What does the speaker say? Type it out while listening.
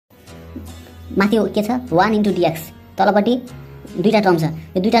माथि के छ 1 * dx, तलपट्टि दुईटा टर्म छ।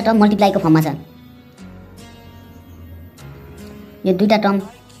 यो दुईटा टर्म मल्टिप्लाईको फर्ममा छ। यो दुईटा term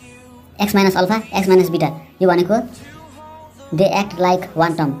x - alpha x - beta, यो भनेको they act like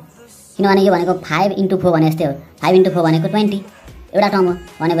one term, किनभने यो भनेको 5 * 4 भने जस्तै हो। 5 * 4 भनेको 20, एउटा टर्म हो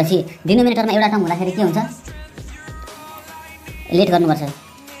भनेपछि डिनोमिनेटरमा एउटा टर्म हुँदाखेरि के हुन्छ, लेट गर्नुपर्छ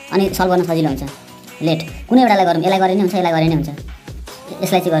अनि सल्भ गर्न सजिलो हुन्छ। लेट कुनै एउटालाई गरौँ, यसलाई गरे नि हुन्छ, यसलाई गरे नि हुन्छ।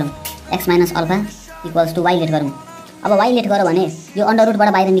 यसलाई चाहिँ गरौँ x - अल्फा = y लेट गरौँ। अब y लेट गऱ्यो भने यो अन्डर रुटबाट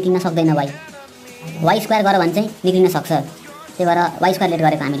बाहिर निक्लिन सक्दैन, y स्क्वायर गऱ्यो भने चाहिँ निक्लिन सक्छ। त्यही भएर y स्क्वायर लेट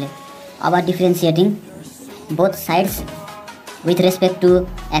गरेको हामीले। अब differentiating both sides with respect to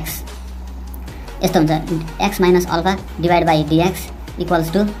x, यस्तो हुन्छ x - alpha divide by dx =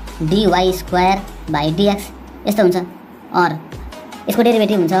 dy² / dx, यस्तो हुन्छ। और यसको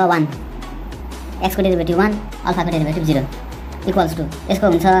डेरिभेटिभ हुन्छ 1, x को डेरिभेटिभ 1, अल्फा को डेरिभेटिभ 0 इक्वल्स टु यसको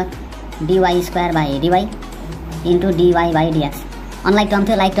हुन्छ dy² / dy * dy / dx। Unlike term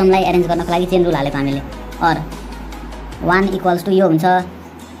थियो, लाइक टर्मलाई एरेन्ज गर्नको लागि चेन रुल हालेको हामीले। और 1 = यो हुन्छ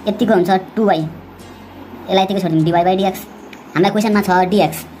यतिको हुन्छ 2y, यसलाई यतिको छोडिदिउँ dy / dx। हामीलाई क्वेसनमा छ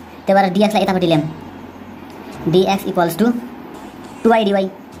dx, त्यही भएर dx लाई यतापट्टि ल्याऊँ, dx = 2y dy।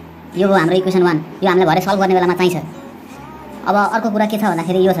 यो हो हाम्रो इक्वेसन 1, यो हामीलाई भरे सल्भ गर्ने बेलामा चाहिन्छ। अब अर्को कुरा के छ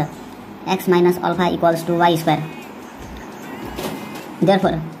भन्दाखेरि यो छ x - alpha = y²।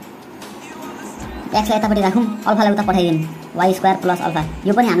 Therefore x लाई यतापट्टि राखौँ, अल्फालाई उता पठाइदिउँ y² + अल्फा,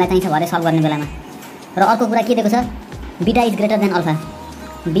 यो पनि हामीलाई चाहिन्छ भरे सल्भ गर्ने बेलामा। र अर्को कुरा के दिएको छ, beta is greater than alpha,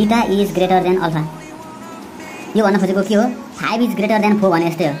 beta is greater than alpha. यो भन्न खोजेको के हो, 5 इज ग्रेटर देन 4 भने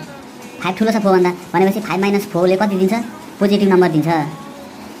जस्तै हो। 5 ठुलो छ 4 भन्दा, भनेपछि 5 - 4 ले कति दिन्छ, पोजिटिभ नम्बर दिन्छ।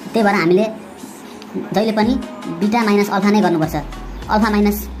 त्यही भएर हामीले जहिले पनि बीटा - अल्फा नै गर्नुपर्छ। अल्फा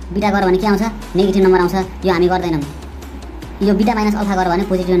 - बीटा गर्यो भने के आउँछ, नेगेटिभ नम्बर आउँछ। यो हामी गर्दैनौँ। यो बीटा - अल्फा गर्यो भने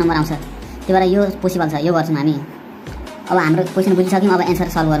पोजिटिभ नम्बर आउँछ। त्यही भएर यो पोसिबल छ, यो गर्छौँ हामी। अब हाम्रो क्वेसन बुझिसक्यौँ, अब एन्सर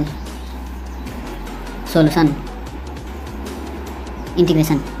सल्भ गरौँ। सोलुसन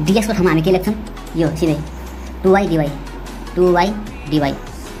इन्टिग्रेसन dx को ठाउँमा हामी के लेख्छौँ, यो सिधै 2y dy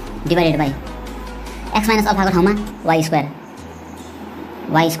divided by x - alpha को ठाउँमा y²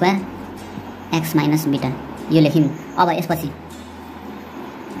 x - बीटा, यो लेख्यौँ। अब यसपछि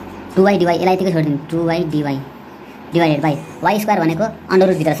 2y dy, यसलाई यतिकै छोडिदिउँ 2y dy divided by y² भनेको अन्डर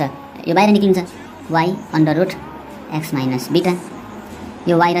रुट भित्र छ, यो बाहिर निक्लिन्छ y √x - बीटा।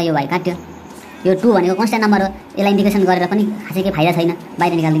 यो y र यो y काट्यो। यो 2 भनेको कन्स्ट्यान्ट नम्बर हो, यसलाई इन्टिग्रेसन गरेर पनि खासै केही फाइदा छैन,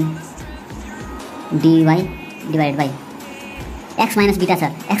 बाहिर निकाल्दिउँ dy divided by x - beta छ।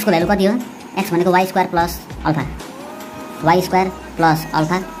 x को भ्यालु कति हो, x भनेको y² + alpha, y² +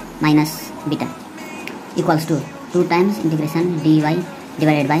 alpha minus beta equals to 2 times integration dy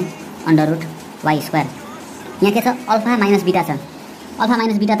divided by √y²। यहाँ के छ, अल्फा माइनस बीटा छ। अल्फा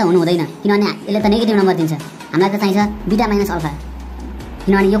माइनस बीटा त हुनु हुँदैन, किनभने यसले त नेगेटिभ नम्बर दिन्छ। हामीलाई त चाहिन्छ बीटा - अल्फा,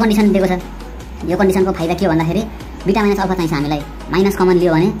 किनभने यो कन्डिसन दिएको छ। यो कन्डिसनको फाइदा के हो भन्दाखेरि बीटा - अल्फा चाहिन्छ हामीलाई। माइनस कमन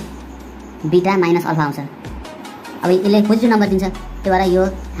लियो भने बीटा - अल्फा आउँछ। अब यसले पोजिटिभ नम्बर दिन्छ, त्यही भएर यो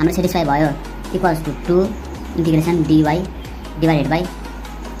हाम्रो सेटिस्फाई भयो। Equals to 2 integration dy divided by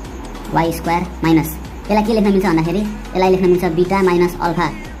y² minus, यसलाई के लेख्न मिल्छ भन्दाखेरि यसलाई लेख्न मिल्छ बीटा - अल्फा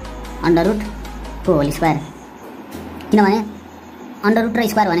अन्डर रुट को होल स्क्वायर, किनभने अन्डर रुट र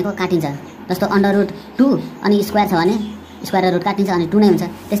स्क्वायर भनेको काटिन्छ। जस्तो अन्डर रुट 2 अनि स्क्वायर छ भने स्क्वायर र रुट काटिन्छ अनि 2 नै हुन्छ।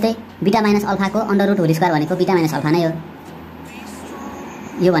 त्यस्तै बीटा - अल्फा को अन्डर रुट होल स्क्वायर भनेको बीटा - अल्फा नै हो।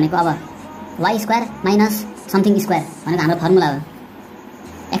 यो भनेको अब y² माइनस समथिङ स्क्वायर भनेको हाम्रो फर्मुला हो,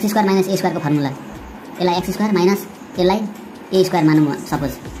 x² - a² को फर्मुला। यसलाई x² माइनस यसलाई a² मानौँ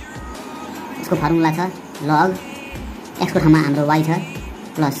सपोज। यसको फर्मुला छ लग x को ठाउँमा हाम्रो y छ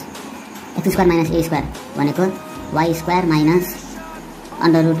प्लस x² - a² भनेको y² minus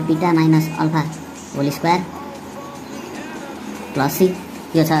under root beta - alpha whole square plus c,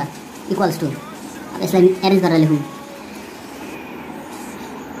 यो छ इक्वल्स टु। अब यसलाई एरेन्ज गरेर लेखौँ,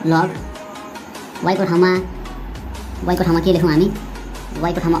 लग y को ठाउँमा के लेखौँ हामी,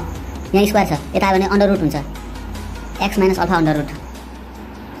 y को ठाउँमा यहाँ स्क्वायर छ, यता आयो भने अन्डर रुट हुन्छ x - alpha under root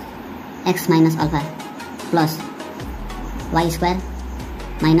x - alpha plus y²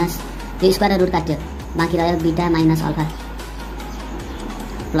 minus यो स्क्वायर र रुट काट्यो, बाँकी रह्यो बीटा - अल्फा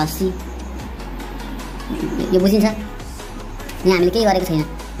प्लस c। यो बुझिन्छ। यहाँ हामीले केही गरेको छैन,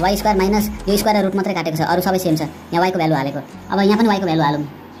 y² माइनस यो स्क्वायर र रुट मात्रै काटेको छ, अरू सबै सेम छ। यहाँ y को भ्यालु हालेको। अब यहाँ पनि y को भ्यालु हालौँ,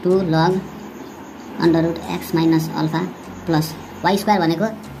 2 log under root x - alpha plus y² भनेको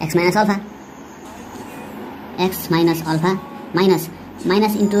x - alpha, x - alpha minus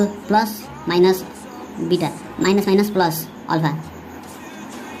minus into plus minus beta minus plus alpha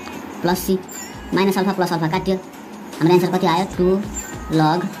plus c। Minus alpha plus alpha काट्यो, हाम्रो एन्सर कति आयो, 2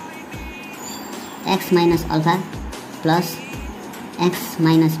 log x minus alpha plus x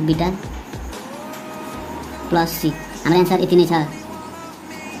minus beta plus C. हाम्रो answer यति नै छ।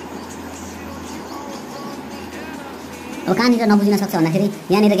 अब कहाँनिर नबुझिन सक्छ भन्दाखेरि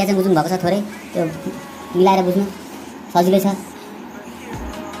यहाँनिर ग्याचेङ बुझ्नु भएको छ, थोरै त्यो मिलाएर बुझ्नु सजिलै छ।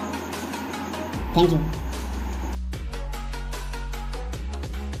 Thank you.